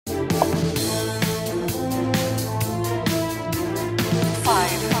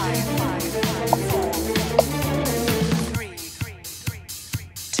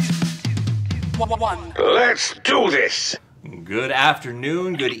Let's do this! Good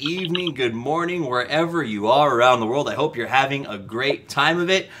afternoon, good evening, good morning, wherever you are around the world. I hope you're having a great time of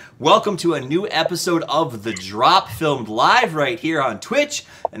it. Welcome to a new episode of The Drop, filmed live right here on Twitch,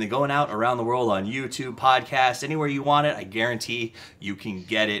 and then going out around the world on YouTube, podcast, anywhere you want it. I guarantee you can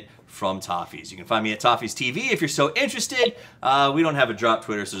get it from Toffees. You can find me at Toffees TV if you're so interested. We don't have a drop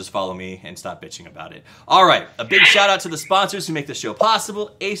Twitter, so just follow me and stop bitching about it. All right, a big shout out to the sponsors who make the show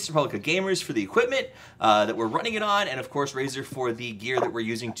possible. Ace Republica Gamers for the equipment that we're running it on, and of course Razer for the gear that we're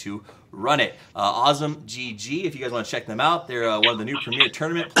using to run it. Awesome GG, if you guys want to check them out. They're one of the new premier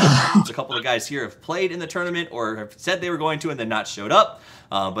tournament players. A couple of guys here have played in the tournament or have said they were going to and then not showed up.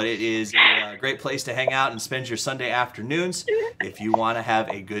 But it is a great place to hang out and spend your Sunday afternoons if you want to have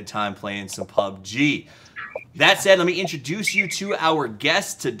a good time playing some PUBG. That said, let me introduce you to our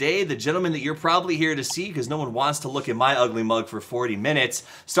guest today, the gentleman that you're probably here to see because no one wants to look at my ugly mug for 40 minutes.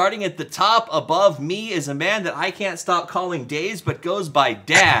 Starting at the top above me is a man that I can't stop calling Daze, but goes by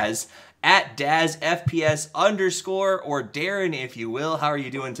Daz, at DazFPS_ or Darren, if you will. How are you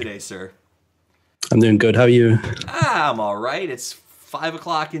doing today, sir? I'm doing good. How are you? I'm all right. It's 5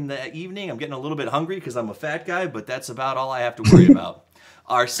 o'clock in the evening. I'm getting a little bit hungry because I'm a fat guy, but that's about all I have to worry about.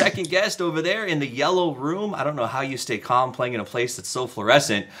 Our second guest over there in the yellow room, I don't know how you stay calm playing in a place that's so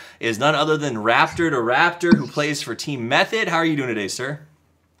fluorescent, is none other than Raptordaraptor, who plays for Team Method. How are you doing today, sir?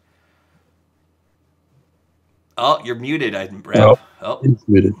 Oh, you're muted, Rap. Oh, He's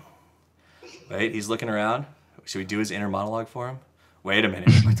muted. Wait, he's looking around. Should we do his inner monologue for him? Wait a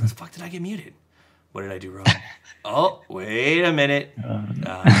minute. What the fuck did I get muted? What did I do wrong? Oh, wait a minute.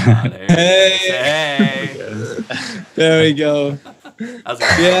 There we go.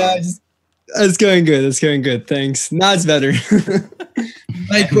 Yeah, it's going good. It's going good. Thanks. Now it's better.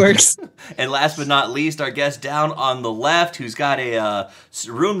 Mic works. And last but not least, our guest down on the left, who's got a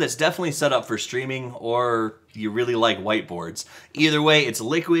room that's definitely set up for streaming, or you really like whiteboards. Either way, it's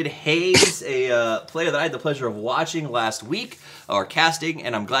Liquid HayZ, a player that I had the pleasure of watching last week, or casting,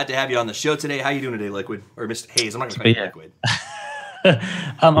 and I'm glad to have you on the show today. How you doing today, Liquid? Or Mr. HayZ, I'm not going to call you Liquid.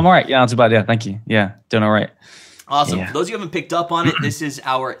 I'm all right. Yeah, not too bad. Yeah, thank you. Yeah, doing all right. Awesome. Yeah. For those of you who haven't picked up on it, this is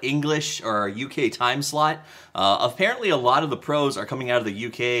our English or our UK time slot. Apparently, a lot of the pros are coming out of the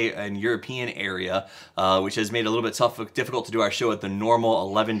UK and European area, which has made it a little bit difficult to do our show at the normal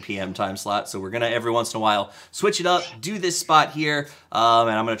 11 p.m. time slot. So we're going to, every once in a while, switch it up, do this spot here, and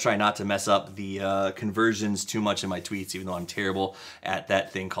I'm going to try not to mess up the conversions too much in my tweets, even though I'm terrible at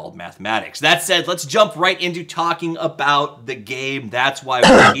that thing called mathematics. That said, let's jump right into talking about the game. That's why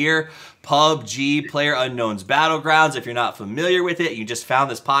we're here. PUBG, PlayerUnknown's Battlegrounds. If you're not familiar with it, you just found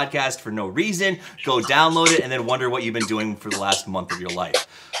this podcast for no reason, go download it and then wonder what you've been doing for the last month of your life.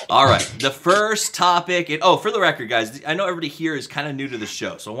 All right, the first topic, for the record, guys, I know everybody here is kind of new to the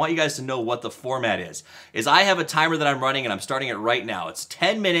show, so I want you guys to know what the format is I have a timer that I'm running and I'm starting it right now. It's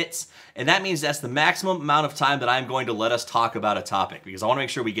 10 minutes, and that means that's the maximum amount of time that I'm going to let us talk about a topic because I want to make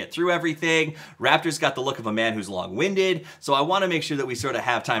sure we get through everything. Raptor's got the look of a man who's long-winded, so I want to make sure that we sort of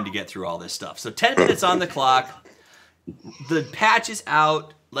have time to get through all this stuff. So 10 minutes on the clock. The patch is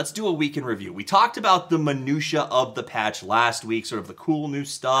out. Let's do a week in review. We talked about the minutia of the patch last week, sort of the cool new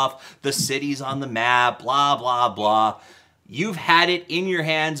stuff, the cities on the map, blah, blah, blah. You've had it in your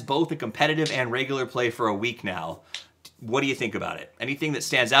hands, both a competitive and regular play for a week now. What do you think about it? Anything that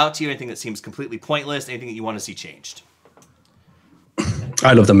stands out to you? Anything that seems completely pointless? Anything that you want to see changed?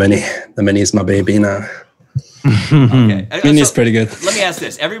 I love the mini. The mini is my baby now. Okay. Mini is pretty good. Let me ask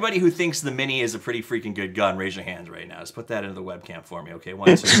this. Everybody who thinks the mini is a pretty freaking good gun, raise your hands right now. Just put that into the webcam for me. Okay, 1,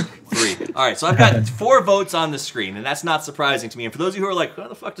 2, 3. All right, so I've got 4 votes on the screen, and that's not surprising to me. And for those of you who are like, how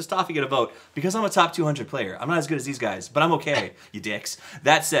the fuck does Toffee get a vote? Because I'm a top 200 player. I'm not as good as these guys, but I'm okay, you dicks.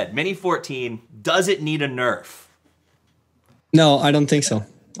 That said, Mini 14, does it need a nerf? No, I don't think so.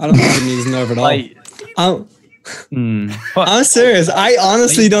 I don't think it needs a nerf at all. I'm serious. I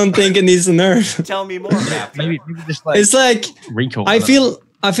honestly don't think it needs a nerf. Tell me more, Raptor. Maybe just It's like recall. I feel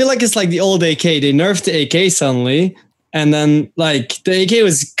like it's like the old AK. They nerfed the AK suddenly, and then like the AK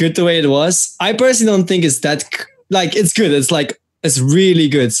was good the way it was. I personally don't think it's that like it's good. It's really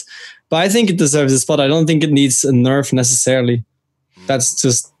good, but I think it deserves a spot. I don't think it needs a nerf necessarily. That's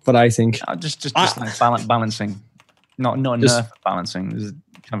just what I think. Just like balancing, not nerf balancing. There's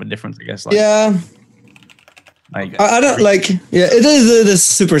kind of a difference, I guess. Like, yeah. Like, I don't like. Yeah, it is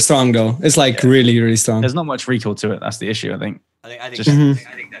super strong though. It's like really, really strong. there's not much recall to it. That's the issue, I think. I think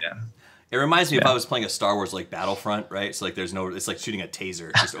that. Yeah. It reminds me if I was playing a Star Wars like Battlefront, right? So like it's like shooting a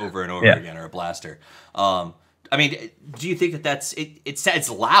taser just over and over again, or a blaster. I mean, do you think that that's it? It's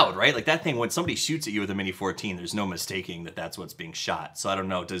loud, right? Like that thing when somebody shoots at you with a Mini 14, there's no mistaking that that's what's being shot. So I don't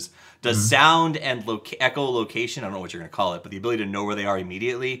know. Does sound and echolocation, I don't know what you're gonna call it, but the ability to know where they are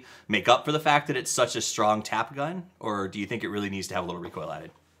immediately make up for the fact that it's such a strong tap gun, or do you think it really needs to have a little recoil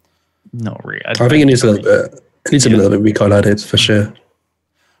added? No, really. I think it needs a little bit. It needs a little bit of recoil added for sure.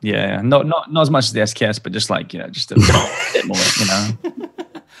 Yeah, not as much as the SKS, but just like just a bit more.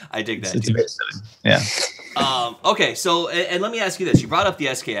 I dig that. It's a bit silly. Yeah. Okay, so and let me ask you this: you brought up the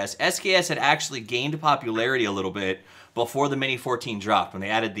SKS. SKS had actually gained popularity a little bit before the Mini 14 dropped when they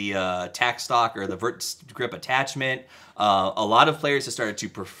added the tack stock or the vert grip attachment. A lot of players have started to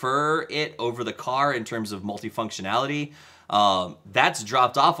prefer it over the car in terms of multifunctionality. That's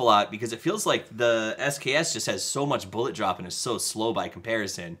dropped off a lot because it feels like the SKS just has so much bullet drop and is so slow by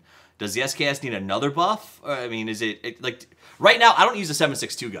comparison. Does the SKS need another buff? I mean, is it like right now? I don't use a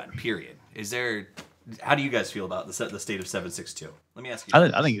 7.62 gun. Period. Is there? How do you guys feel about the state of 7.62? Let me ask you.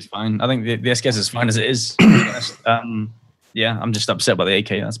 I think it's fine. I think the SKS is fine as it is. Yeah, I'm just upset about the AK.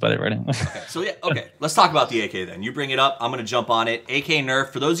 That's about it, right? Okay. Let's talk about the AK then. You bring it up. I'm going to jump on it. AK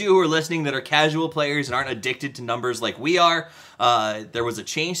nerf. For those of you who are listening that are casual players and aren't addicted to numbers like we are, there was a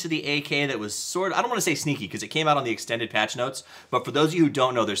change to the AK that was sort of, I don't want to say sneaky because it came out on the extended patch notes, but for those of you who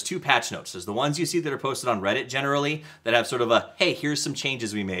don't know, there's 2 patch notes. There's the ones you see that are posted on Reddit generally that have sort of a, hey, here's some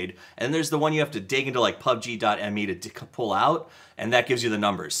changes we made. And then there's the one you have to dig into like PUBG.me to pull out. And that gives you the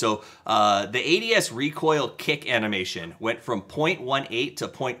numbers. So the ADS recoil kick animation went from 0.18 to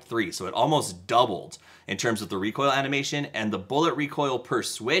 0.3. So it almost doubled in terms of the recoil animation. And the bullet recoil per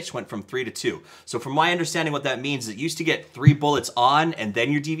switch went from 3 to 2. So from my understanding, what that means is it used to get 3 bullets on and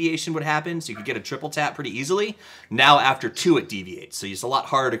then your deviation would happen. So you could get a triple tap pretty easily. Now after 2, it deviates. So it's a lot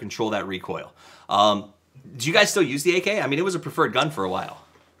harder to control that recoil. Do you guys still use the AK? I mean, it was a preferred gun for a while.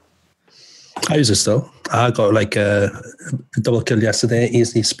 I use it still. I got like a double kill yesterday.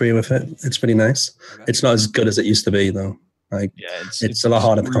 Easy spray with it. It's pretty nice. Okay. It's not as good as it used to be though. Like it's a lot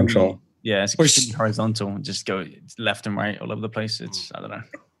harder to control. Yeah, it's extremely horizontal. Just go left and right all over the place. It's I don't know.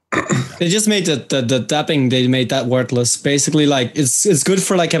 They just made the tapping. They made that worthless. Basically, like it's good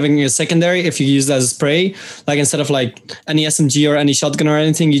for like having a secondary if you use it as a spray. Like instead of like any SMG or any shotgun or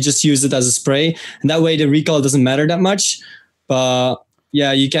anything, you just use it as a spray, and that way the recoil doesn't matter that much. But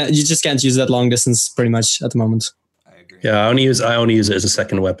yeah, you just can't use that long distance pretty much at the moment. I agree. Yeah, I only use it as a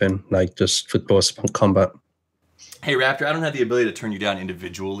second weapon, like just for close combat. Hey Raptor, I don't have the ability to turn you down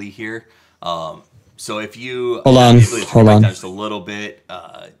individually here. So if you hold on just a little bit,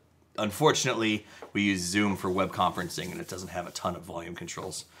 unfortunately we use Zoom for web conferencing and it doesn't have a ton of volume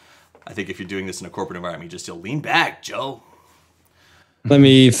controls. I think if you're doing this in a corporate environment, you just lean back, Joe. Let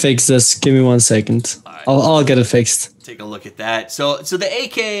me fix this. Give me 1 second. Right. I'll get it fixed. Take a look at that. So the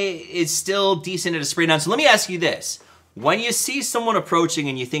AK is still decent at a spray down. So let me ask you this. When you see someone approaching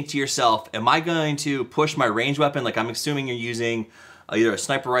and you think to yourself, am I going to push my range weapon? Like I'm assuming you're using either a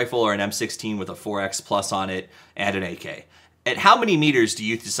sniper rifle or an M16 with a 4X plus on it and an AK. At how many meters do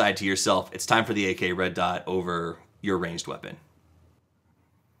you decide to yourself, it's time for the AK red dot over your ranged weapon?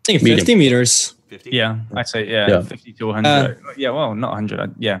 I think 50 meters. 50? Yeah, I'd say, yeah. 50 to 100. Yeah, well, not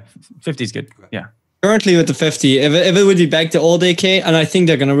 100. Yeah, 50 is good. Yeah. Currently with the 50, if it would be back to old AK, and I think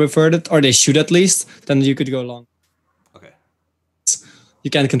they're going to revert it, or they should at least, then you could go long. Okay.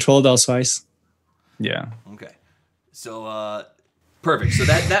 You can't control those size. Yeah. Okay. So, perfect. So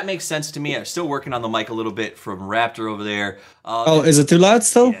that makes sense to me. I'm still working on the mic a little bit from Raptor over there. Is it too loud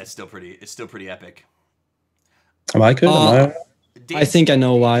still? Yeah, it's still pretty epic. Am I good? I think I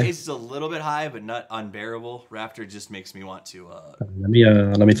know why. It's a little bit high, but not unbearable. Raptor just makes me want to let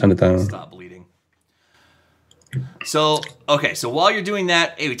me turn it down. Stop bleeding. So while you're doing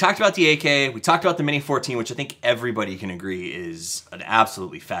that, hey, we talked about the AK, we talked about the Mini 14, which I think everybody can agree is an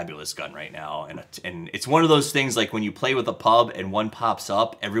absolutely fabulous gun right now. And it's one of those things like when you play with a pub and one pops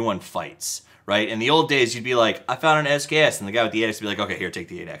up, everyone fights. Right? In the old days, you'd be like, I found an SKS, and the guy with the 8X would be like, okay, here, take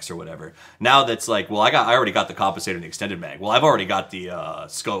the 8X or whatever. Now that's like, well, I already got the compensator and the extended mag. Well, I've already got the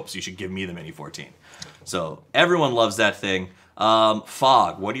scopes. You should give me the Mini 14. So everyone loves that thing.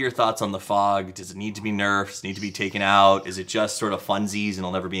 Fog. What are your thoughts on the Fog? Does it need to be nerfed? Does it need to be taken out? Is it just sort of funsies and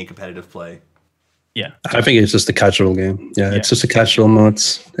it'll never be in competitive play? Yeah. I think it's just a casual game. Yeah, it's just a casual mode.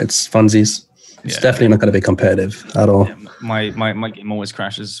 It's funsies. It's definitely not going to be competitive at all. Yeah, my game always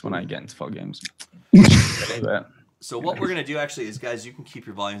crashes when I get into fog games. So what we're going to do actually is, guys, you can keep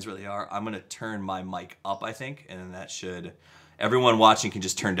your volumes where they are. I'm going to turn my mic up, I think, and then that should... Everyone watching can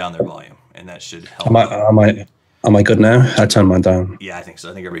just turn down their volume, and that should help. Am I good now? I turned mine down. Yeah, I think so.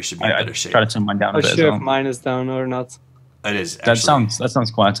 I think everybody should be in better shape. Try to turn mine down a bit. I'm sure if mine is down or not. It is. That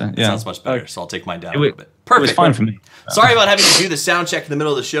sounds quieter. Yeah, sounds much better. So I'll take mine down a little bit. Perfect. It was fine for me. Sorry about having to do the sound check in the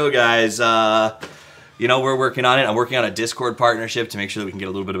middle of the show, guys. You know, we're working on it. I'm working on a Discord partnership to make sure that we can get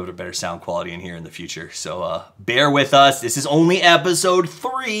a little bit of a better sound quality in here in the future. So bear with us. This is only episode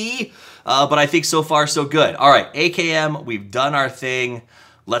 3, but I think so far so good. All right, AKM, we've done our thing.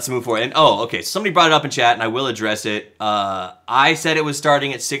 Let's move forward. And okay, somebody brought it up in chat, and I will address it. I said it was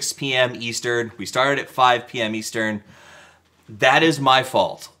starting at 6 p.m. Eastern. We started at 5 p.m. Eastern. That is my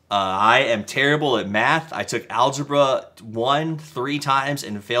fault. I am terrible at math. I took algebra 1 3 times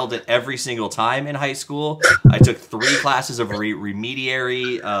and failed it every single time in high school. I took 3 classes of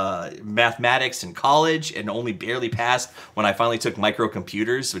remediary mathematics in college and only barely passed when I finally took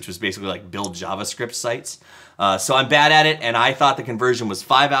microcomputers, which was basically like build JavaScript sites. So I'm bad at it, and I thought the conversion was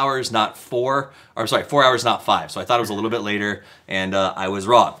 5 hours, not 4. Or sorry, 4 hours, not 5. So I thought it was a little bit later, and I was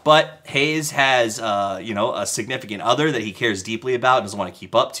wrong. But HayZ has, a significant other that he cares deeply about, doesn't want to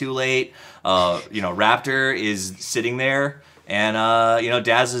keep up too late. Raptor is sitting there, and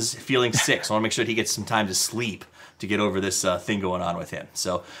Daz is feeling sick, so I want to make sure that he gets some time to sleep to get over this thing going on with him.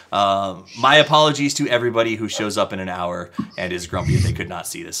 So my apologies to everybody who shows up in an hour and is grumpy if they could not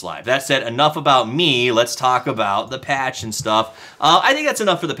see this live. That said, enough about me. Let's talk about the patch and stuff. I think that's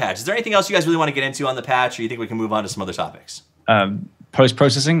enough for the patch. Is there anything else you guys really want to get into on the patch, or you think we can move on to some other topics?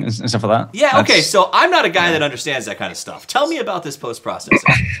 Post-processing and stuff like that? Yeah, okay. So I'm not a guy that understands that kind of stuff. Tell me about this post-processing.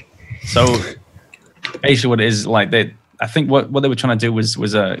 So basically what it is, like, I think what they were trying to do was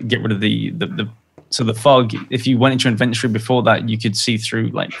get rid of the fog. If you went into inventory before that, you could see through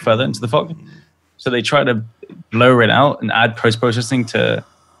like further into the fog. So they try to blur it out and add post-processing to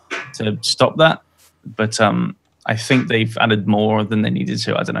stop that. But I think they've added more than they needed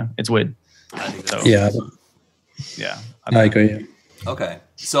to. I don't know. It's weird. Yeah. I agree. Okay.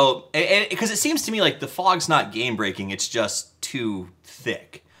 So, because it seems to me like the fog's not game breaking, it's just too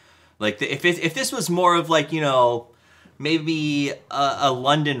thick. Like if this was more of like, maybe a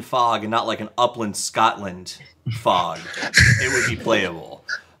London fog and not like an upland Scotland fog, it would be playable.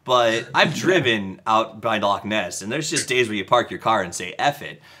 But I've driven out by Loch Ness, and there's just days where you park your car and say F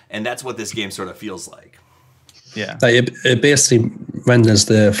it, and that's what this game sort of feels like. Yeah. Like it basically renders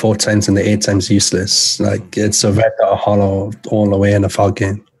the 4 times and the 8 times useless. Like it's a red dot hollow all the way in a fog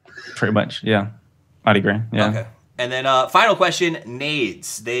game. Pretty much, yeah. I'd agree. Yeah. Okay. And then final question,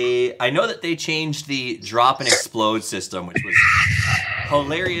 nades. I know that they changed the drop and explode system, which was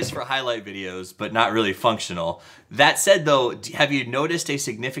hilarious for highlight videos, but not really functional. That said, though, have you noticed a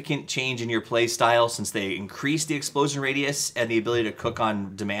significant change in your play style since they increased the explosion radius and the ability to cook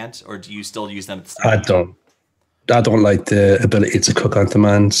on demand, or do you still use them at the same time? I don't like the ability to cook on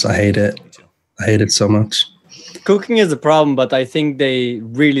demand. I hate it. I hate it so much. Cooking is a problem, but I think they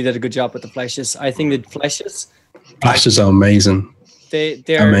really did a good job with the flashes. I think the flashes are amazing.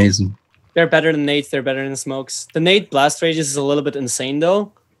 They're amazing. They're better than nades. They're better than smokes. The nade blast radius is a little bit insane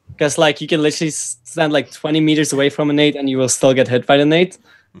though, because like you can literally stand like 20 meters away from a nade and you will still get hit by the nade.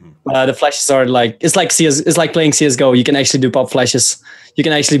 The flashes are like it's like playing CS:GO. You can actually do pop flashes. You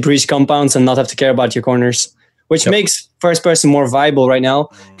can actually breach compounds and not have to care about your corners, which makes first person more viable right now,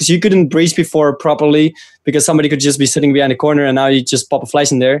 because you couldn't breach before properly because somebody could just be sitting behind a corner, and now you just pop a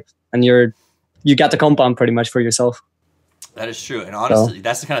flash in there and you got the compound pretty much for yourself. That is true. And honestly,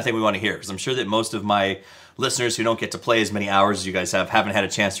 that's the kind of thing we want to hear, because I'm sure that most of my listeners who don't get to play as many hours as you guys haven't had a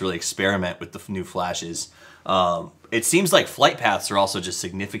chance to really experiment with the new flashes. It seems like flight paths are also just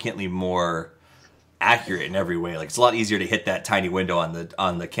significantly more accurate in every way. Like it's a lot easier to hit that tiny window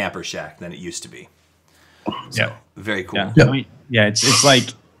on the camper shack than it used to be. So, very cool. Yeah, I mean, it's like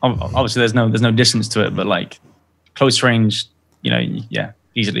obviously there's no distance to it, but like close range,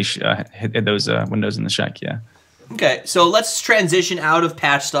 easily hit those windows in the shack. Yeah. Okay, so let's transition out of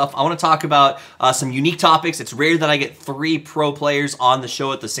patch stuff. I want to talk about some unique topics. It's rare that I get 3 pro players on the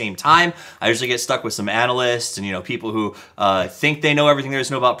show at the same time. I usually get stuck with some analysts and people who think they know everything there is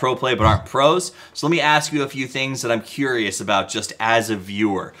to know about pro play but aren't pros. So let me ask you a few things that I'm curious about just as a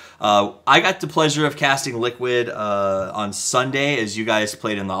viewer. I got the pleasure of casting Liquid on Sunday as you guys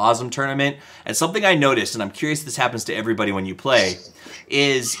played in the Awesome tournament. And something I noticed, and I'm curious if this happens to everybody when you play,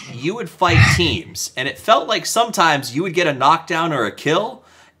 is you would fight teams, and it felt like sometimes you would get a knockdown or a kill,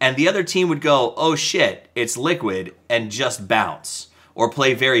 and the other team would go, oh shit, it's Liquid, and just bounce, or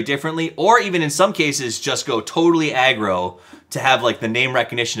play very differently, or even in some cases just go totally aggro to have like the name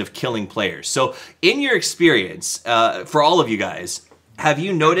recognition of killing players. So in your experience, for all of you guys, have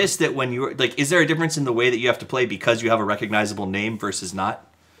you noticed that when you're like, is there a difference in the way that you have to play because you have a recognizable name versus not?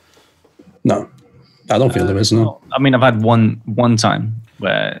 No, I don't feel there is. No, I mean, I've had one time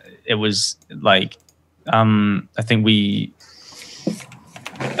where it was like I think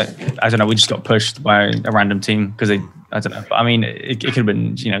I don't know, we just got pushed by a random team because I don't know. But I mean, it could have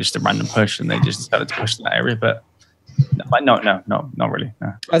been, just a random push and they just decided to push in that area. But no, not really.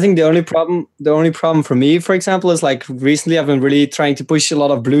 No. I think the only problem for me, for example, is like recently I've been really trying to push a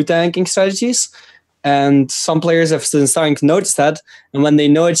lot of blue tanking strategies. And some players have been starting to notice that. And when they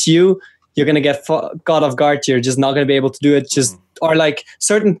know it's you're going to get caught off guard. You're just not going to be able to do it. Or like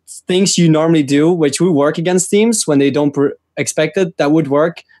certain things you normally do, which would work against teams when they don't expect it, that would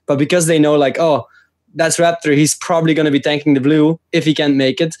work. But because they know like, oh, that's Raptor, he's probably going to be tanking the blue if he can't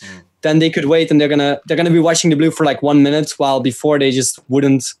make it. Then they could wait and they're gonna be watching the blue for like 1 minute, while before they just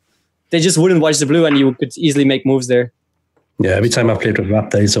wouldn't watch the blue and you could easily make moves there. Yeah, every time I played with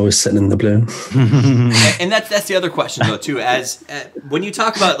Raptor, he's always sitting in the blue. And that's the other question though too. As when you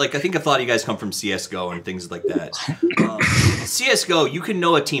talk about, like, I think a lot of you guys come from CS:GO and things like that. CS:GO, you can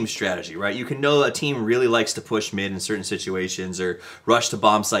know a team strategy, right? You can know a team really likes to push mid in certain situations or rush to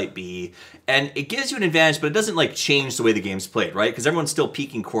bomb site B, and it gives you an advantage, but it doesn't like change the way the game's played, right? Because everyone's still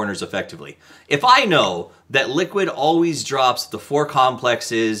peeking corners effectively. If I know that Liquid always drops the 4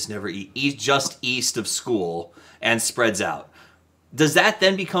 complexes, never just east of school, and spreads out, does that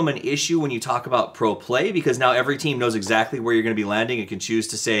then become an issue when you talk about pro play? Because now every team knows exactly where you're going to be landing and can choose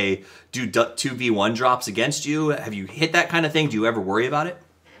to say, do 2v1 drops against you. Have you hit that kind of thing? Do you ever worry about it?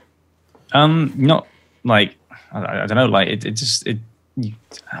 Not like, I don't know, like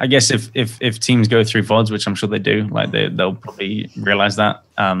I guess if teams go through VODs, which I'm sure they do, like they'll probably realize that.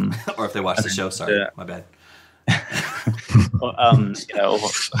 Or if they watch the show, sorry, my bad.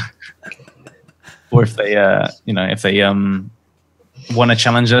 Or if they, if they want to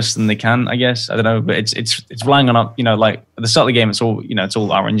challenge us, then they can, I guess. I don't know, but it's relying on like at the start of the game, it's all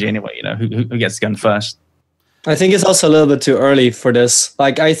RNG anyway. Who gets the gun first. I think it's also a little bit too early for this.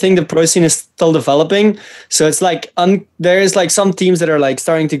 Like, I think the pro scene is still developing, so it's like there is like some teams that are like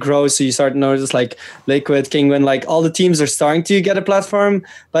starting to grow. So you start to notice like Liquid, Kingwin, like all the teams are starting to get a platform,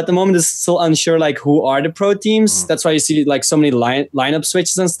 but at the moment it's still unsure like who are the pro teams. That's why you see like so many lineup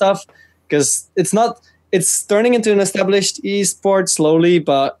switches and stuff, because it's turning into an established esport slowly,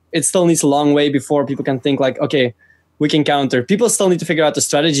 but it still needs a long way before people can think like, okay, we can counter. People still need to figure out the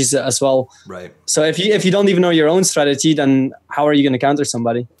strategies as well. Right. So if you don't even know your own strategy, then how are you going to counter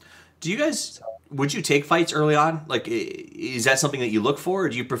somebody? Do you guys, would you take fights early on? Like, is that something that you look for, or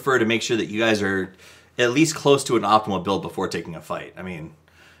do you prefer to make sure that you guys are at least close to an optimal build before taking a fight? I mean,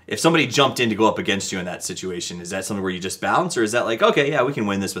 if somebody jumped in to go up against you in that situation, is that something where you just bounce, or is that like, okay, yeah, we can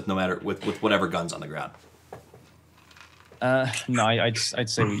win this with with whatever guns on the ground? No, I'd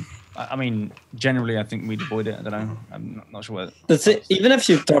say we. I mean, generally, I think we'd avoid it. I don't know. I'm not sure what. Even if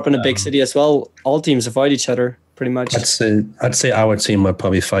you drop in a big city as well, all teams avoid each other pretty much. I'd say our team would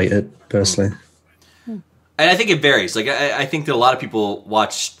probably fight it personally. And I think it varies. Like, I think that a lot of people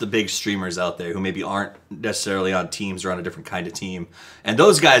watch the big streamers out there who maybe aren't necessarily on teams or on a different kind of team. And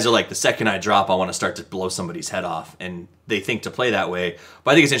those guys are like, the second I drop, I want to start to blow somebody's head off. And they think to play that way.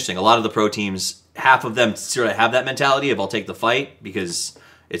 But I think it's interesting. A lot of the pro teams, half of them sort of have that mentality of, I'll take the fight because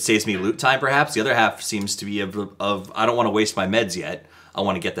it saves me loot time, perhaps. The other half seems to be of I don't want to waste my meds yet. I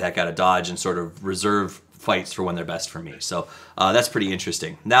want to get the heck out of Dodge and sort of reserve fights for when they're best for me. So that's pretty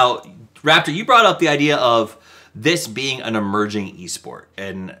interesting. Now, Raptor, you brought up the idea of this being an emerging esport,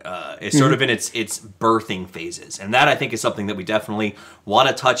 and it's sort of in its birthing phases. And that, I think, is something that we definitely want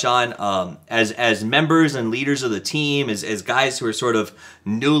to touch on as members and leaders of the team, as guys who are sort of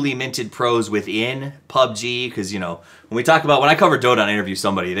newly minted pros within PUBG. Because, when we talk about, when I cover Dota and I interview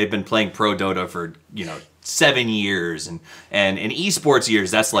somebody, they've been playing pro Dota for, 7 years. And in esports years,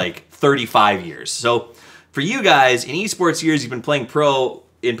 that's like 35 years. So for you guys, in esports years, you've been playing pro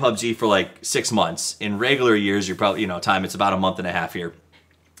in PUBG for like 6 months. In regular years, you're probably, time, it's about a month and a half here.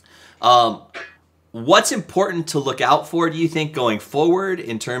 What's important to look out for, do you think, going forward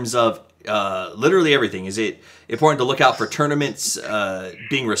in terms of literally everything? Is it important to look out for tournaments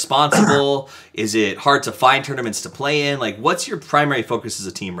being responsible? Is it hard to find tournaments to play in? Like, what's your primary focus as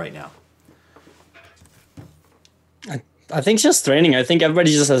a team right now? I think just training. I think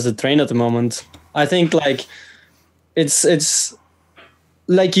everybody just has to train at the moment. I think like it's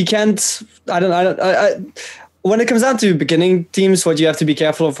like you can't. When it comes down to beginning teams, what you have to be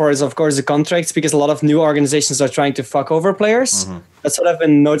careful for is, of course, the contracts, because a lot of new organizations are trying to fuck over players. Mm-hmm. That's what I've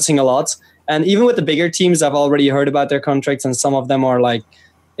been noticing a lot. And even with the bigger teams, I've already heard about their contracts, and some of them are like,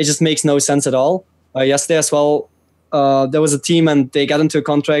 it just makes no sense at all. Yesterday as well, there was a team and they got into a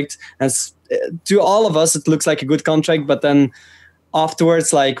contract, and to all of us, it looks like a good contract, but then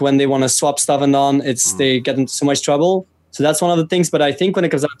afterwards, like when they want to swap stuff and on, they get into so much trouble. So that's one of the things. But I think when it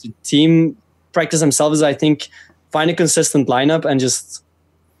comes down to team practice themselves is, I think, find a consistent lineup and just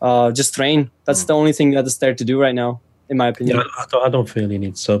train. That's the only thing that is there to do right now, in my opinion. Yeah, I don't feel you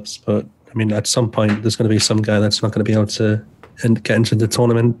need subs, but I mean, at some point, there's going to be some guy that's not going to be able to get into the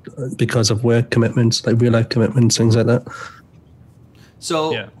tournament because of work commitments, like real life commitments, things like that.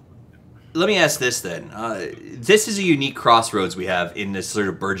 So let me ask this then. This is a unique crossroads we have in this sort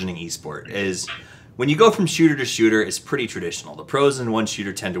of burgeoning esport. Is when you go from shooter to shooter, it's pretty traditional. The pros in one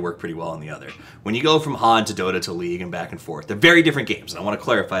shooter tend to work pretty well in the other. When you go from Han to Dota to League and back and forth, they're very different games. And I want to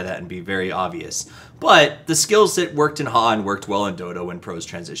clarify that and be very obvious. But the skills that worked in Han worked well in Dota when pros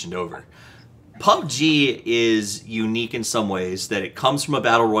transitioned over. PUBG is unique in some ways that it comes from a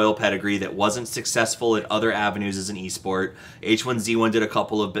battle royale pedigree that wasn't successful in other avenues as an esport. H1Z1 did a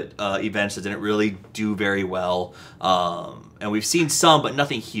couple of events that didn't really do very well. And we've seen some, but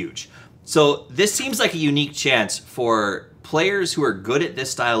nothing huge. So this seems like a unique chance for players who are good at this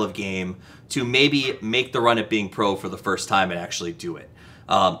style of game to maybe make the run at being pro for the first time and actually do it.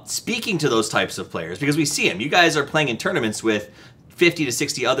 Speaking to those types of players, because we see them, you guys are playing in tournaments with 50 to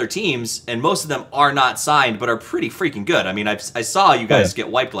 60 other teams, and most of them are not signed, but are pretty freaking good. I mean, I saw you guys get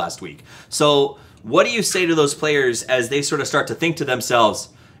wiped last week. So what do you say to those players as they sort of start to think to themselves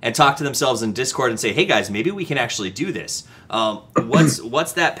and talk to themselves in Discord and say, hey guys, maybe we can actually do this?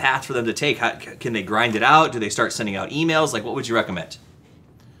 What's that path for them to take? Can they grind it out? Do they start sending out emails? Like, what would you recommend?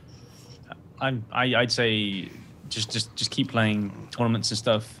 I'd say just keep playing tournaments and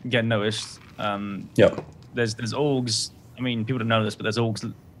stuff, get noticed. There's orgs. I mean, people don't know this, but there's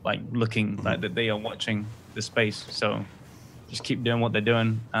orgs like looking like that they are watching the space. So just keep doing what they're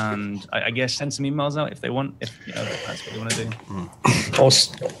doing, and I guess send some emails out if they want, if that's what they want to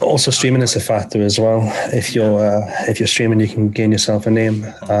do. Also, streaming is a factor as well. If you're streaming, you can gain yourself a name,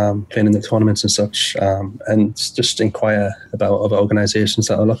 playing in the tournaments and such, and just inquire about other organisations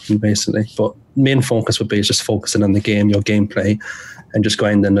that are looking, basically. But main focus would be just focusing on the game, your gameplay, and just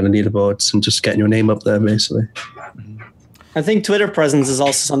grinding on the leaderboards and just getting your name up there, basically. I think Twitter presence is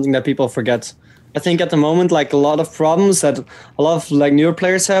also something that people forget. I think at the moment, like a lot of problems that a lot of like newer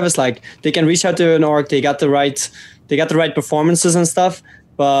players have is like they can reach out to an org, they got the right performances and stuff,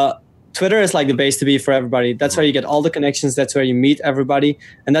 but Twitter is like the base to be for everybody. That's where you get all the connections. That's where you meet everybody,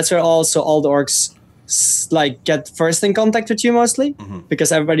 and that's where also all the orgs like get first in contact with you mostly,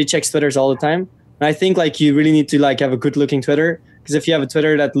 because everybody checks Twitters all the time. And I think like you really need to like have a good looking Twitter, because if you have a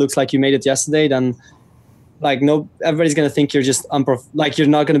Twitter that looks like you made it yesterday, then like everybody's gonna think you're just like you're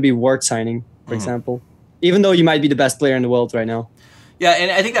not gonna be worth signing, for example, even though you might be the best player in the world right now. Yeah,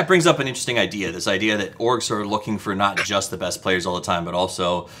 and I think that brings up an interesting idea, this idea that orgs are looking for not just the best players all the time, but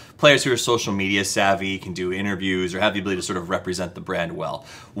also players who are social media savvy, can do interviews, or have the ability to sort of represent the brand well.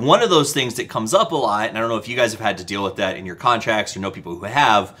 One of those things that comes up a lot, and I don't know if you guys have had to deal with that in your contracts or know people who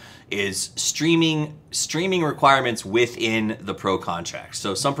have, is streaming requirements within the pro contracts.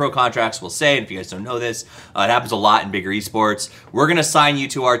 So some pro contracts will say, and if you guys don't know this, it happens a lot in bigger esports, we're going to sign you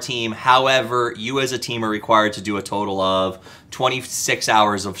to our team. However, you as a team are required to do a total of 26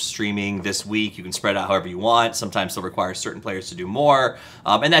 hours of streaming this week. You can spread out however you want. Sometimes they'll require certain players to do more,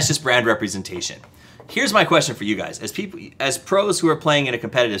 and that's just brand representation. Here's my question for you guys. As pros who are playing in a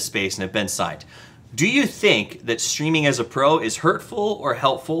competitive space and have been signed, do you think that streaming as a pro is hurtful or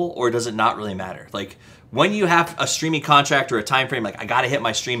helpful, or does it not really matter? Like, when you have a streaming contract or a time frame, like, I got to hit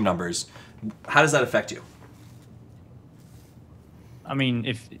my stream numbers, how does that affect you? I mean,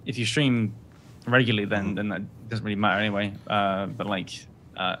 if you stream regularly, then that doesn't really matter anyway. But like,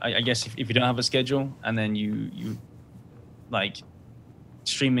 I guess if you don't have a schedule and then you like,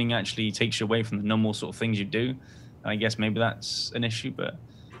 streaming actually takes you away from the normal sort of things you do, I guess maybe that's an issue. But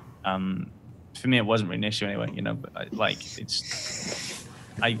for me, it wasn't really an issue anyway, you know. But like, it's,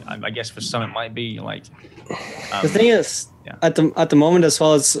 I guess for some it might be like. The thing is, at the moment as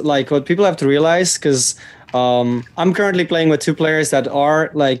well, it's like what people have to realize, because I'm currently playing with two players that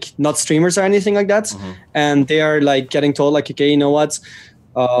are like not streamers or anything like that, and they are like getting told like, okay, you know what,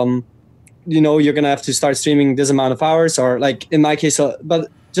 you're gonna have to start streaming this amount of hours, or like in my case,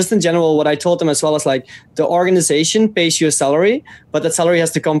 but. Just in general, what I told them as well is like the organization pays you a salary, but that salary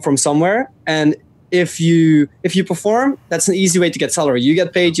has to come from somewhere. And if you perform, that's an easy way to get salary. You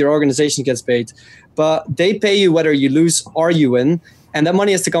get paid, your organization gets paid, but they pay you whether you lose or you win, and that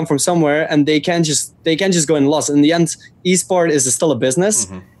money has to come from somewhere. And they can't just go in loss. In the end, esport is still a business,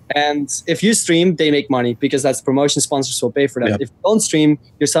 and if you stream, they make money because that's promotion sponsors will pay for that. If you don't stream,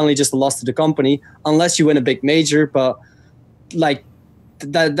 you're suddenly just a loss to the company, unless you win a big major. But like.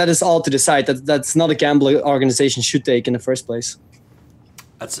 That is all to decide. That's not a gamble organization should take in the first place.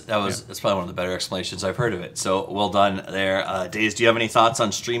 That's probably one of the better explanations I've heard of it. So well done there. Days, do you have any thoughts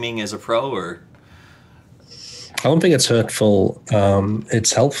on streaming as a pro, or? I don't think it's hurtful.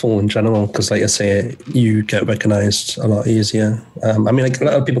 It's helpful in general because, like I say, you get recognized a lot easier. I mean, like, a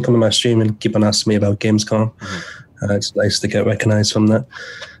lot of people come to my stream and keep on asking me about Gamescom. Mm-hmm. It's nice to get recognized from that.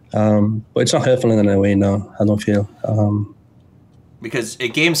 But it's not hurtful in any way, no, I don't feel. Because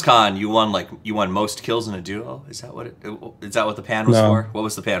at GamesCon, you won most kills in a duo. Is that what the pan was for? What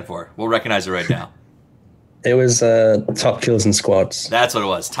was the pan for? We'll recognize it right now. It was top kills in squads. That's what it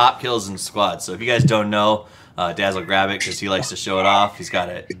was. Top kills in squads. So if you guys don't know, Daz will grab it because he likes to show it off. He's got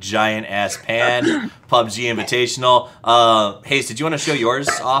a giant ass pan. PUBG Invitational. HayZ, did you want to show yours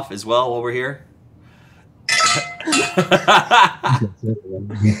off as well while we're here?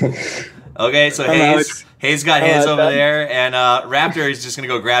 Okay, so HayZ got his over there, and Raptor is just gonna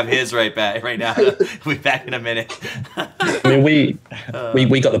go grab his right now. We'll be back in a minute. I mean,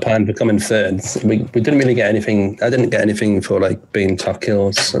 we got the pan for coming third. We didn't really get anything. I didn't get anything for like being top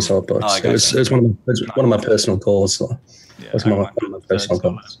kills or so, but it was one of my personal goals. So it was one of my personal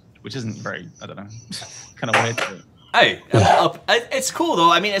goals, which isn't very, I don't know, kind of weird. Hey, it's cool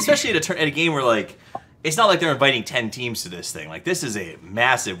though. I mean, especially at a game where like. It's not like they're inviting 10 teams to this thing. Like, this is a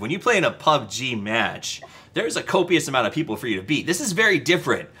massive... When you play in a PUBG match, there's a copious amount of people for you to beat. This is very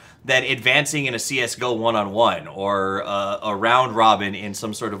different than advancing in a CSGO one-on-one or a round robin in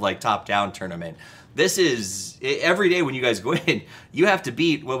some sort of, like, top-down tournament. This is... Every day when you guys go in, you have to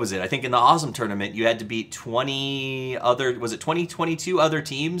beat... What was it? I think in the Awesome tournament, you had to beat 22 other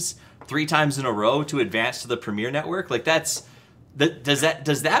teams 3 times in a row to advance to the Premier Network? Like, that's... Does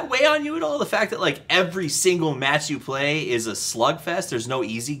that weigh on you at all? The fact that like every single match you play is a slugfest. There's no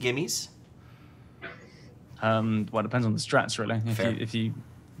easy gimmies. Well, it depends on the strats, really. If you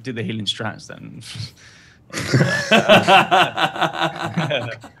do the healing strats, then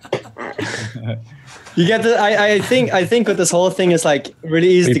you get the. I think with this whole thing is like really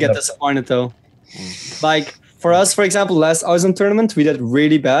easy to get disappointed though. Like for us, for example, last Awesome tournament we did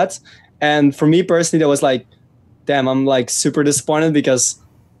really bad, and for me personally, that was like. Damn, I'm like super disappointed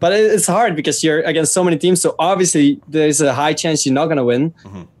but it's hard because you're against so many teams. So obviously there's a high chance you're not gonna win.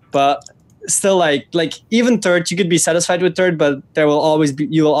 Mm-hmm. But still, like even third, you could be satisfied with third, but you will always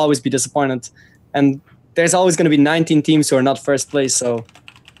be disappointed. And there's always gonna be 19 teams who are not first place. So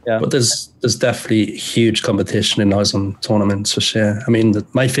yeah. But there's definitely huge competition in Awesome tournaments for sure. I mean,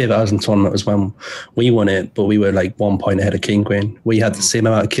 my favorite Awesome tournament was when we won it, but we were like 1 point ahead of King Green. We had the same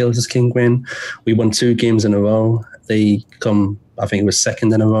amount of kills as King Green. We won 2 games in a row. They come, I think it was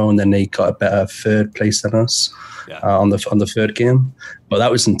second in a row, and then they got a better third place than us on the third game. But that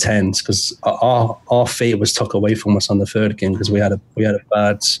was intense because our fate was took away from us on the third game because we had a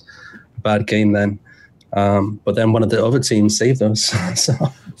bad game then. But then one of the other teams saved us.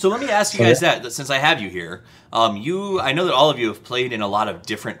 So let me ask you guys that since I have you here, I know that all of you have played in a lot of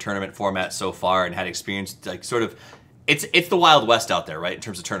different tournament formats so far and had experience like sort of, it's the Wild West out there, right? In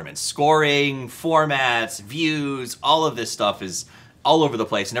terms of tournaments, scoring, formats, views, all of this stuff is all over the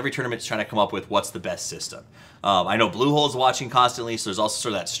place, and every tournament is trying to come up with what's the best system. I know Bluehole's watching constantly, so there's also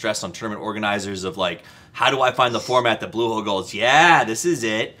sort of that stress on tournament organizers of like, how do I find the format that Bluehole goes, yeah, this is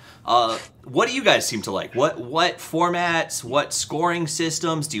it. What do you guys seem to like? What formats? What scoring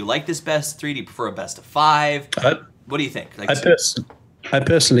systems? Do you like this best 3? Do you prefer a best of 5? What do you think? Like, I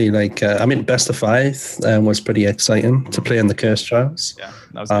personally like. I mean, best of 5 was pretty exciting to play in the Curse Trials. Yeah,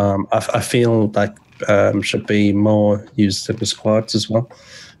 that was I feel that should be more used in the squads as well.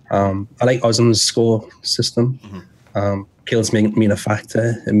 I like Awesome's score system. Mm-hmm. Kills mean a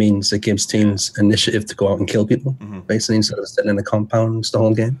factor. It means it gives teams initiative to go out and kill people, basically, instead of sitting in the compounds the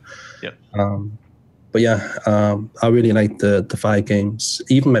whole game. Yep. But yeah, I really like the 5 games,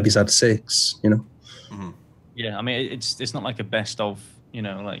 even maybe at 6, you know. Mm-hmm. Yeah, I mean, it's not like a best of, you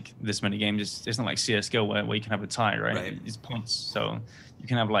know, like this many games. It's not like CSGO where you can have a tie, right? It's points. So you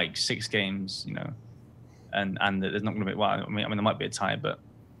can have like 6 games, you know, and there's not going to be, well, I mean, there might be a tie, but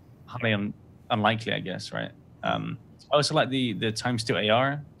highly unlikely, I guess, right? I also like the times 2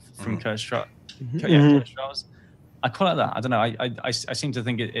 AR from Curse Trials. Curse Trials. I call it that. I don't know. I seem to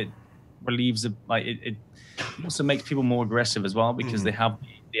think it relieves it also makes people more aggressive as well because they have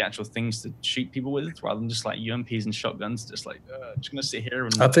the actual things to shoot people with rather than just like UMPs and shotguns. Just like just gonna sit here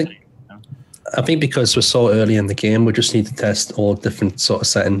and. I think because we're so early in the game, we just need to test all different sort of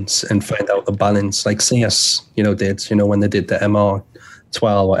settings and find out the balance. Like CS, did when they did the MR12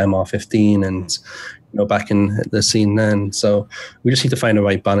 or MR15 and. Back in the scene then. So we just need to find the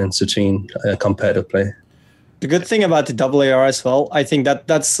right balance between competitive play. The good thing about the double AR as well, I think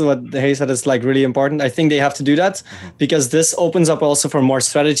that's what HayZ said is like really important. I think they have to do that because this opens up also for more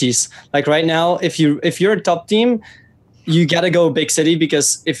strategies. Like right now, if you're a top team, you gotta go big city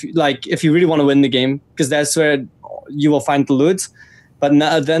because if you really want to win the game, because that's where you will find the loot. But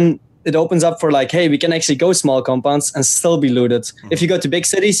now, then it opens up for like, hey, we can actually go small compounds and still be looted. If you go to big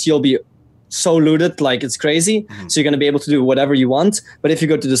cities, you'll be so looted, like it's crazy. So you're going to be able to do whatever you want. But if you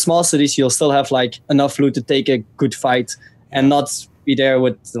go to the small cities, you'll still have like enough loot to take a good fight and not be there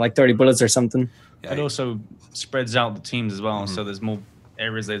with like 30 bullets or something. It also spreads out the teams as well. So there's more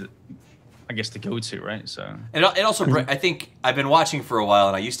areas that I guess to go to, right? So it also, I think I've been watching for a while,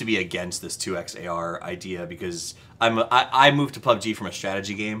 and I used to be against this 2x AR idea because I moved to PUBG from a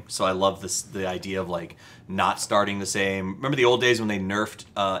strategy game, so I love the idea of like not starting the same. Remember the old days when they nerfed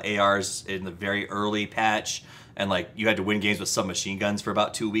ARs in the very early patch, and like you had to win games with submachine guns for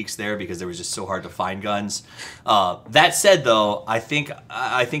about 2 weeks there because they was just so hard to find guns. That said, though, I think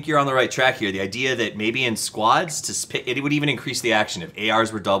you're on the right track here. The idea that maybe in squads it would even increase the action if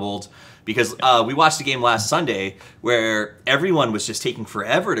ARs were doubled. Because we watched a game last Sunday where everyone was just taking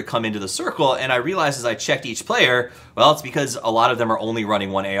forever to come into the circle, and I realized as I checked each player, well, it's because a lot of them are only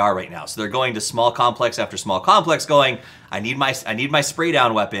running one AR right now. So they're going to small complex after small complex going, I need my spray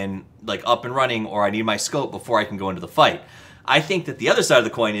down weapon like up and running, or I need my scope before I can go into the fight. I think that the other side of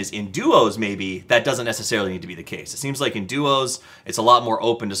the coin is in duos, maybe that doesn't necessarily need to be the case. It seems like in duos, it's a lot more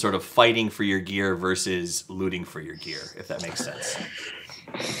open to sort of fighting for your gear versus looting for your gear, if that makes sense.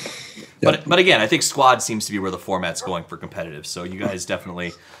 But again, I think squad seems to be where the format's going for competitive. So you guys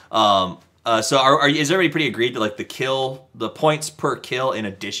definitely. So is everybody pretty agreed that like the points per kill in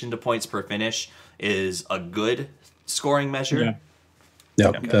addition to points per finish is a good scoring measure?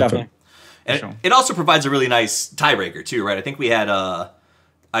 Yeah, definitely. And it also provides a really nice tiebreaker too, right? I think we had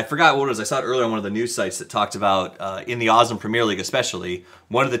I forgot what it was. I saw it earlier on one of the news sites that talked about in the Awesome Premier League, especially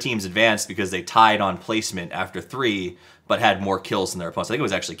one of the teams advanced because they tied on placement after 3. But had more kills than their opponents. I think it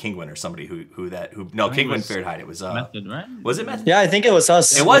was actually Kingwin or somebody who Kingwin fared hide. It was Method, right? Was it Method? Yeah, I think it was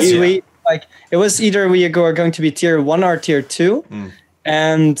us. It was we it was either we were going to be tier 1 or tier 2,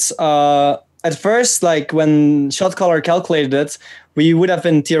 and at first, like when Shot Caller calculated it, we would have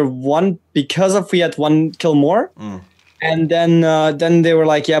been tier 1 because we had 1 kill more, and then they were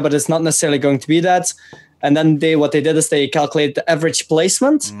like, yeah, but it's not necessarily going to be that, and then what they did is they calculated the average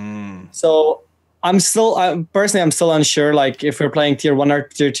placement, so. I'm still unsure, like if we're playing tier 1 or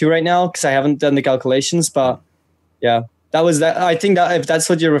tier 2 right now, because I haven't done the calculations. But yeah, that was that. I think that if that's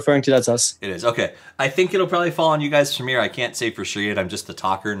what you're referring to, that's us. It is. Okay. I think it'll probably fall on you guys from here. I can't say for sure yet. I'm just the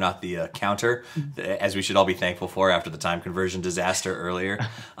talker, not the counter, as we should all be thankful for after the time conversion disaster earlier.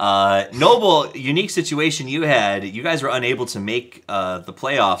 Noble, unique situation you had. You guys were unable to make the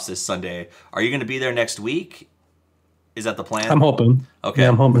playoffs this Sunday. Are you going to be there next week? Is that the plan? I'm hoping. Okay. Yeah,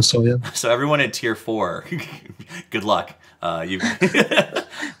 I'm hoping so, yeah. So everyone in tier 4, good luck. That's going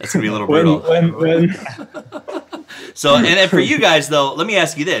to be a little brutal. When. So, and then for you guys, though, let me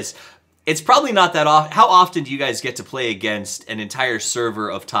ask you this. It's probably not that often. How often do you guys get to play against an entire server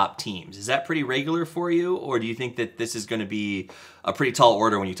of top teams? Is that pretty regular for you? Or do you think that this is going to be a pretty tall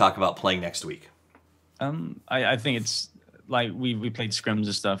order when you talk about playing next week? I think it's like we played scrims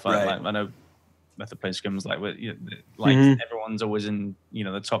and stuff. Right. I know Method play scrims everyone's always in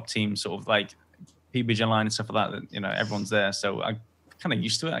the top team, sort of like PUBG Online and stuff like that. Everyone's there, so I kind of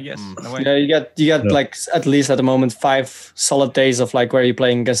used to it, I guess. In a way. Yeah, you got like at least at the moment 5 solid days of like where you're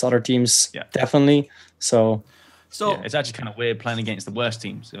playing against other teams. Yeah, definitely. So yeah, it's actually kind of weird playing against the worst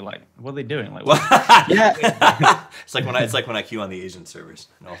teams. They're like, what are they doing? Like, yeah, it's like when I queue on the Asian servers.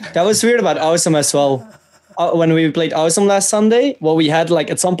 No, that was weird about Awesome as well. When we played Awesome last Sunday, we had like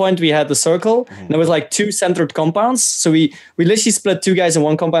at some point we had the circle, and there was like 2 centered compounds. So we literally split 2 guys in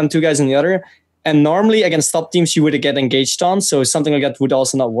one compound, 2 guys in the other. And normally against top teams you would get engaged on, so something like that would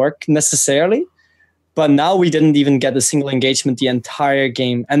also not work necessarily. But now we didn't even get a single engagement the entire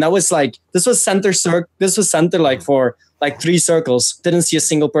game, and that was like this was center like for like 3 circles. Didn't see a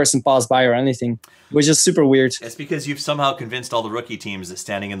single person pass by or anything, which is super weird. It's because you've somehow convinced all the rookie teams that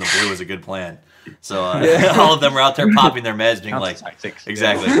standing in the blue is a good plan. So all of them were out there popping their meds, being like, tactics.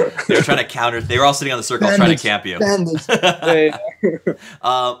 Exactly. They were trying to counter. They were all sitting on the circle trying to camp you.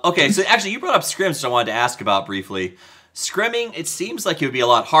 Okay, so actually you brought up scrims, which I wanted to ask about briefly. Scrimming, it seems like it would be a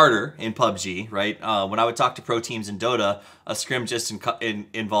lot harder in PUBG, right? When I would talk to pro teams in Dota, a scrim just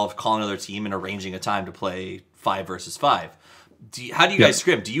involved calling another team and arranging a time to play 5 versus 5. How do you guys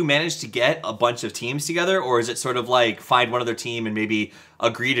scrim? Do you manage to get a bunch of teams together, or is it sort of like find one other team and maybe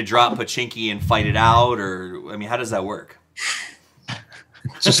agree to drop Pachinki and fight it out? Or, I mean, how does that work?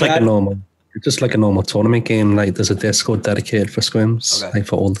 It's just like a normal. just like a normal tournament game. Like there's a Discord dedicated for scrims, Okay. like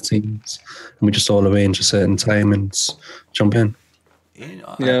for all the teams, and we just all arrange a certain time and jump in.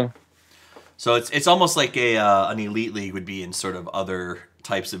 Yeah. So it's almost like an elite league would be in sort of other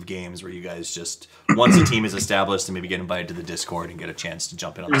types of games where you guys just once a team is established and maybe get invited to the Discord and get a chance to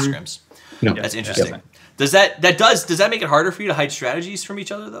jump in on the scrims. Yeah. That's interesting. Yeah. Does that make it harder for you to hide strategies from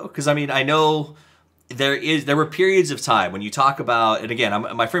each other though? Because I mean I know there were periods of time when you talk about, and again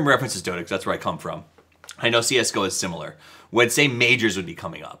my frame of reference is Dota because that's where I come from. I know CSGO is similar. When, say, majors would be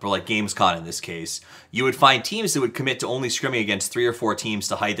coming up, or like GamesCon in this case, you would find teams that would commit to only scrimming against 3 or 4 teams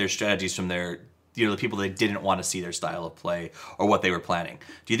to hide their strategies from their, the people that didn't want to see their style of play or what they were planning.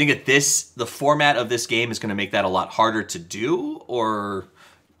 Do you think that the format of this game is going to make that a lot harder to do, or?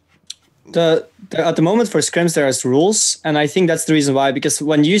 At the moment for scrims there is rules, and I think that's the reason why. Because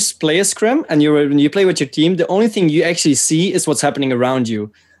when you play a scrim and when you play with your team, the only thing you actually see is what's happening around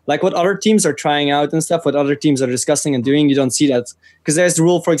you. Like what other teams are trying out and stuff, what other teams are discussing and doing, you don't see that. Because there's the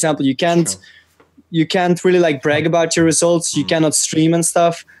rule, for example, you can't really like brag about your results. You cannot stream and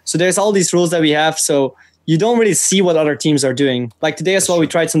stuff. So there's all these rules that we have. So you don't really see what other teams are doing. Like today as well, we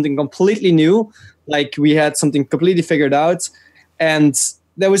tried something completely new. Like we had something completely figured out, and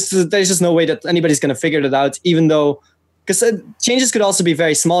there's just no way that anybody's going to figure that out, even though. Because changes could also be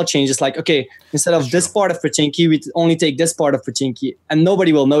very small changes, like, okay, instead of this part of Pachinki, we only take this part of Pachinki, and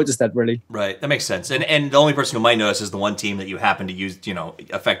nobody will notice that, really. Right, that makes sense. And the only person who might notice is the one team that you happen to use,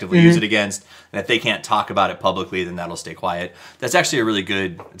 effectively use it against. And if they can't talk about it publicly, then that'll stay quiet. That's actually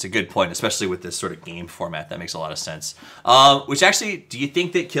it's a good point, especially with this sort of game format. That makes a lot of sense. Which actually, do you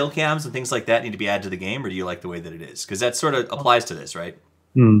think that kill cams and things like that need to be added to the game, or do you like the way that it is? Because that sort of applies to this, right?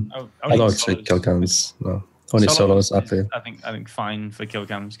 I don't say kill cams, no. Only solos, I think. I think fine for kill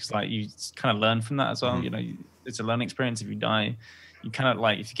cams because like you kind of learn from that as well. It's a learning experience. If you die, you kind of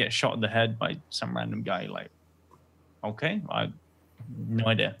like if you get shot in the head by some random guy, like okay, I no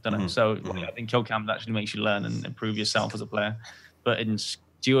idea, don't know. So I think kill cams actually makes you learn and improve yourself as a player. But in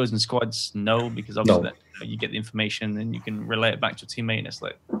duos and squads, no, because obviously you get the information and you can relay it back to your teammate. And it's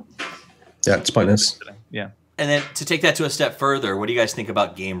like it's pointless. Yeah. And then to take that to a step further, what do you guys think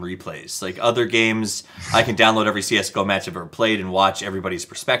about game replays? Like other games, I can download every CSGO match I've ever played and watch everybody's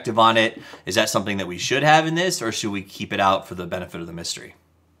perspective on it. Is that something that we should have in this, or should we keep it out for the benefit of the mystery?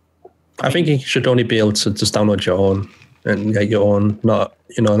 I think you should only be able to just download your own and get your own, not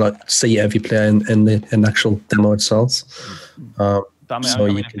see every player in the actual demo itself. So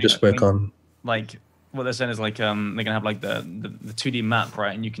you can just work on. Like what they're saying is like they're gonna have like the 2D map,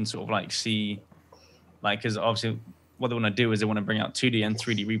 right? And you can sort of like see. Like, because obviously, what they want to do is they want to bring out 2D and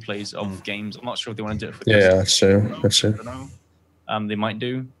 3D replays of games. I'm not sure if they want to do it for. That's true. That's true. I don't know. They might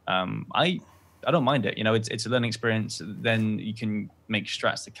do. I don't mind it. It's a learning experience. Then you can make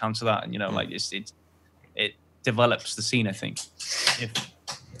strats to counter that, and like it develops the scene. I think if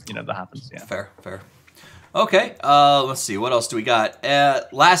that happens. Yeah. Fair. Okay. Let's see. What else do we got?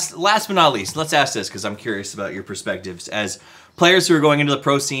 Last but not least, let's ask this because I'm curious about your perspectives as players who are going into the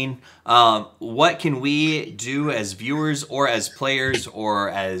pro scene. What can we do as viewers or as players or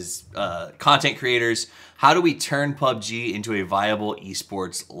as content creators? How do we turn PUBG into a viable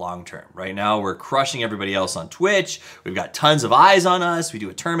esports long term? Right now, we're crushing everybody else on Twitch. We've got tons of eyes on us. We do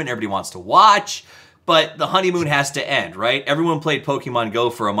a tournament everybody wants to watch. But the honeymoon has to end, right? Everyone played Pokemon Go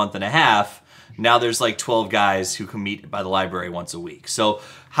for a month and a half. Now there's like 12 guys who can meet by the library once a week. So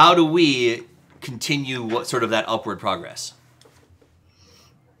how do we continue that upward progress?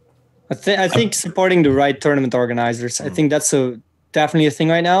 I think supporting the right tournament organizers. I think that's definitely a thing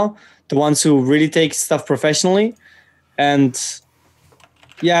right now. The ones who really take stuff professionally, and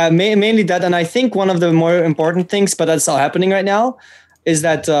mainly that. And I think one of the more important things, but that's all happening right now, is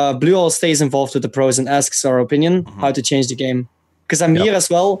that Blue Hole stays involved with the pros and asks our opinion how to change the game. Because Amir as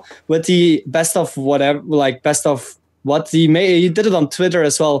well, with the best of whatever, like best of what he made, he did it on Twitter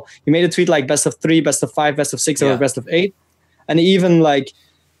as well. He made a tweet like best of 3, best of 5, best of 6, or best of 8, and he even like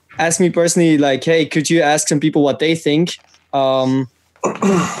asked me personally, like, hey, could you ask some people what they think to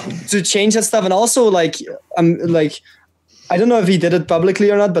change that stuff? And also, like, I don't know if he did it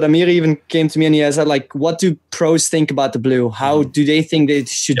publicly or not, but Amir even came to me and he said, like, what do pros think about the blue? How do they think they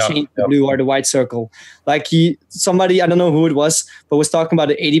should change the blue or the white circle? Like somebody, I don't know who it was, but was talking about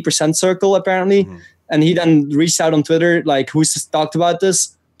the 80% circle apparently. And he then reached out on Twitter, like, who's talked about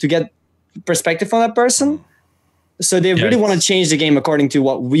this to get perspective from that person. So they really want to change the game according to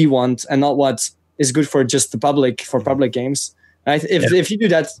what we want and not what is good for just the public, for public games. And if you do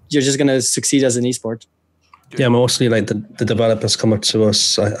that, you're just going to succeed as an esport. Yeah, mostly like the developers come up to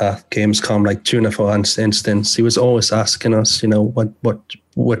us at Gamescom, like Tuna for instance. He was always asking us, what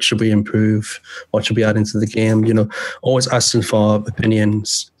what should we improve, what should we add into the game, you know, always asking for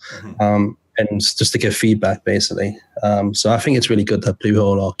opinions, and just to give feedback, basically. So I think it's really good that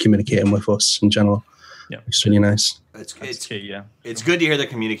Bluehole are communicating with us in general. Yeah, it's really nice. It's key, yeah. It's good to hear they're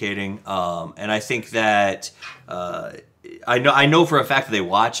communicating, and I think that I know for a fact that they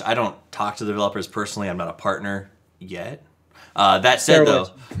watch. I don't talk to the developers personally. I'm not a partner yet. That said, though,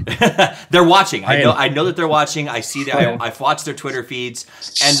 they're watching. I know that they're watching. I see that. I've watched their Twitter feeds.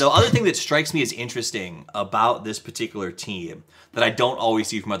 And the other thing that strikes me as interesting about this particular team that I don't always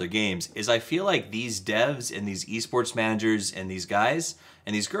see from other games is I feel like these devs and these esports managers and these guys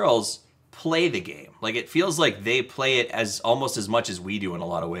and these girls play the game. Like, it feels like they play it as almost as much as we do in a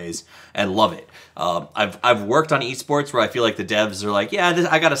lot of ways and love it. I've worked on esports where I feel like the devs are like, yeah,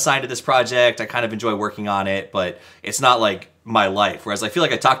 I got assigned to this project. I kind of enjoy working on it, but it's not like my life. Whereas I feel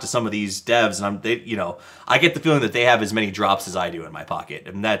like I talk to some of these devs and I get the feeling that they have as many drops as I do in my pocket.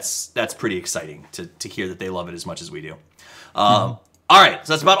 And that's pretty exciting to hear that they love it as much as we do. All right,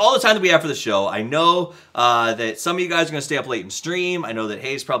 so that's about all the time that we have for the show. I know that some of you guys are going to stay up late and stream. I know that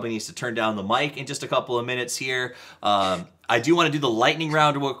HayZ probably needs to turn down the mic in just a couple of minutes here. I do want to do the lightning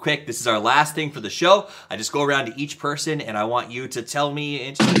round real quick. This is our last thing for the show. I just go around to each person, and I want you to tell me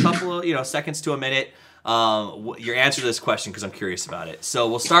in just a couple of seconds to a minute your answer to this question because I'm curious about it. So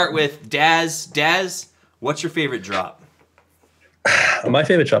we'll start with Daz. Daz, what's your favorite drop? My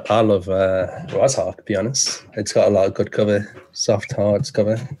favorite drop, I love Rozhawk, to be honest. It's got a lot of good cover, soft, hard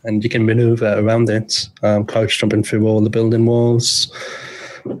cover, and you can maneuver around it, crouch jumping through all the building walls,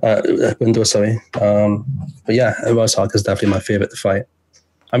 windows, sorry. But yeah, Rozhawk is definitely my favorite to fight.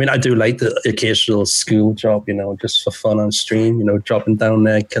 I mean, I do like the occasional school job, just for fun on stream, dropping down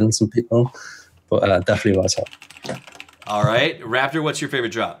there, killing some people. But definitely Rozhawk. All right. Raptor, what's your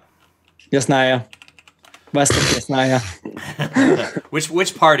favorite drop? Yasnaya. West of Yasnaya.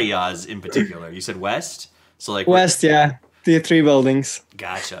 Which part of Yaz in particular? You said west? So like west, yeah. The 3 buildings.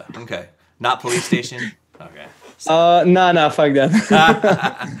 Gotcha. Okay. Not police station? Okay. No, fuck that.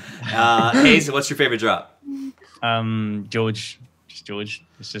 HayZ, what's your favorite drop? George. Just George.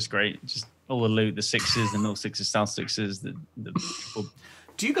 It's just great. Just all the loot, the sixes, the middle sixes, south sixes, the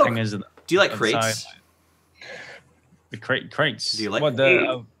do you like crates? The crates. Do you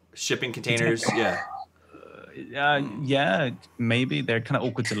like shipping containers? Yeah. Yeah, maybe they're kind of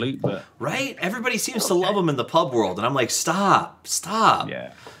awkward to loot, but right. Everybody seems to love them in the pub world, and I'm like, stop.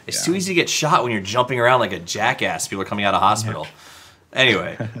 Yeah, it's too easy to get shot when you're jumping around like a jackass. People are coming out of hospital. Yeah.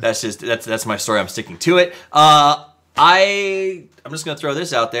 Anyway, that's my story. I'm sticking to it. I'm just gonna throw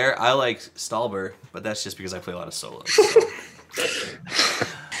this out there. I like Stalber, but that's just because I play a lot of solos. So.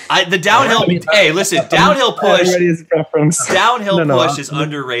 The downhill. Hey, listen, downhill push. Downhill push is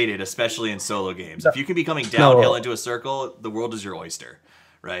underrated, especially in solo games. If you can be coming downhill into a circle, the world is your oyster,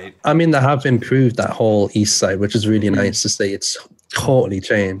 right? I mean, they have improved that whole east side, which is really nice to see. It's totally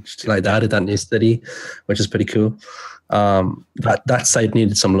changed. Like, they added that new city, which is pretty cool. That side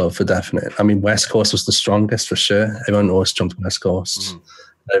needed some love for definite. I mean, West Coast was the strongest for sure. Everyone always jumped West Coast.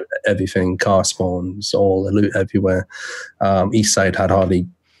 Everything, car spawns, all the loot everywhere. East side had hardly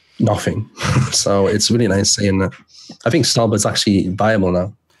nothing. So it's really nice seeing that. I think Stalber's actually viable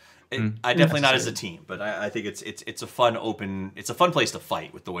now. I definitely not as a team, but I think it's a fun place to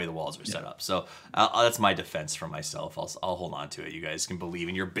fight with the way the walls are set up. So that's my defense for myself. I'll hold on to it. You guys can believe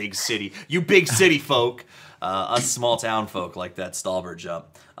in your big city, folk. Us small town folk like that Stalber jump.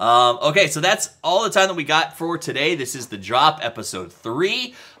 Okay, so that's all the time that we got for today. This is The Drop, episode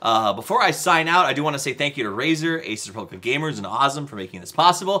 3. Before I sign out, I do want to say thank you to Razor, Aces Republic of Gamers, and Ozm for making this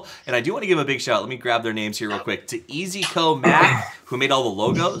possible. And I do want to give a big shout out. Let me grab their names here real quick. To EasyCo Mac, who made all the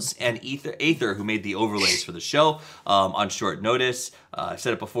logos, and Aether, who made the overlays for the show on short notice. I've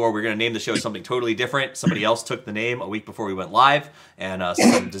said it before, we're going to name the show something totally different. Somebody else took the name a week before we went live, and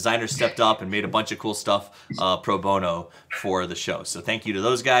some designers stepped up and made a bunch of cool stuff pro bono for the show. So thank you to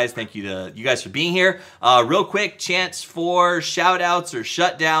those guys. Thank you to you guys for being here. Real quick, chance for shout outs or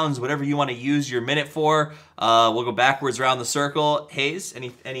shutdowns, whatever you want to use your minute for. We'll go backwards around the circle.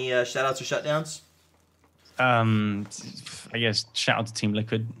 HayZ, any shout outs or shutdowns? I guess shout out to Team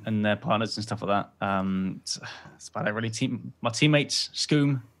Liquid and their partners and stuff like that. That's about it really. My teammates,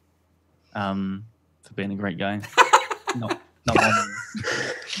 Scoom, for being a great guy. not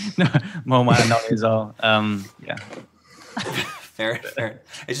more man, not his all. Yeah. Fair. It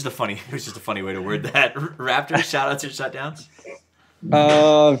was just a funny way to word that. Raptor, shout outs or shutdowns?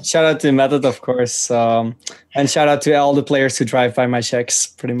 Shout out to Method, of course, and shout out to all the players who drive by my checks,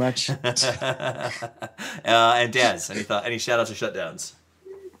 pretty much. And Daz, any shout outs or shutdowns?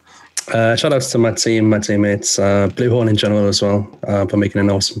 Shout outs to my team, my teammates, Blue Horn in general as well, for making an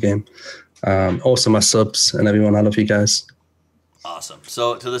awesome game. Also my subs and everyone. I love you guys. Awesome.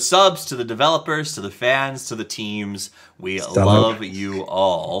 So to the subs, to the developers, to the fans, to the teams, we Still love you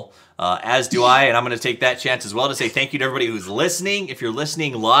all. As do I, and I'm going to take that chance as well to say thank you to everybody who's listening. If you're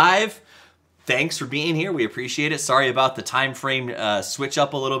listening live, thanks for being here. We appreciate it. Sorry about the time frame switch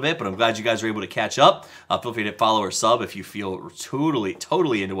up a little bit, but I'm glad you guys were able to catch up. Feel free to follow or sub if you feel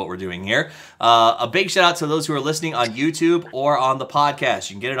totally into what we're doing here. A big shout out to those who are listening on YouTube or on the podcast.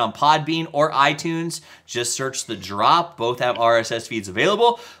 You can get it on Podbean or iTunes. Just search The Drop. Both have RSS feeds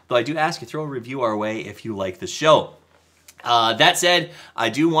available, though I do ask you throw a review our way if you like the show. That said, I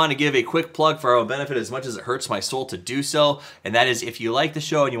do want to give a quick plug for our own benefit as much as it hurts my soul to do so, and that is if you like the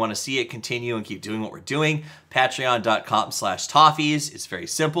show and you want to see it continue and keep doing what we're doing, patreon.com/toffees. It's very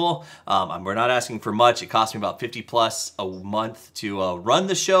simple. We're not asking for much. It costs me about $50+ a month to run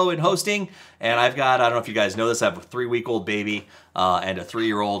the show and hosting, and I've got, I don't know if you guys know this, I have a 3-week-old baby and a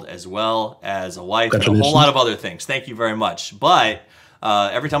 3-year-old as well as a wife and a whole lot of other things. Thank you very much. But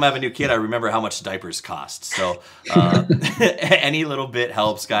every time I have a new kid, I remember how much diapers cost. So any little bit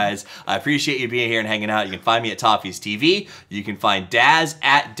helps, guys. I appreciate you being here and hanging out. You can find me at Toffees TV. You can find Daz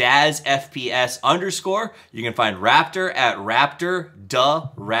at DazFPS_. You can find Raptor at Raptor.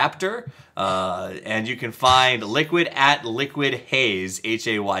 And you can find Liquid at Liquid HayZ,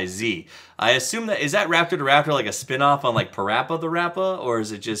 HayZ. I assume that, is that Raptordaraptor like a spinoff on like Parappa the Rappa, or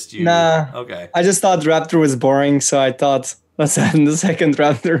is it just you? Nah. Okay. I just thought Raptor was boring, so I thought let's add in the second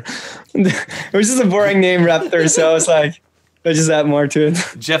Raptor. It was just a boring name, Raptor, so I was like, let's just add more to it.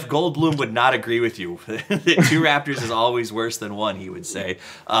 Jeff Goldblum would not agree with you. 2 Raptors is always worse than 1, he would say.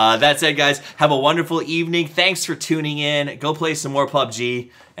 That said, guys, have a wonderful evening. Thanks for tuning in. Go play some more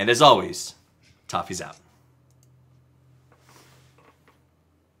PUBG. And as always, Toffees out.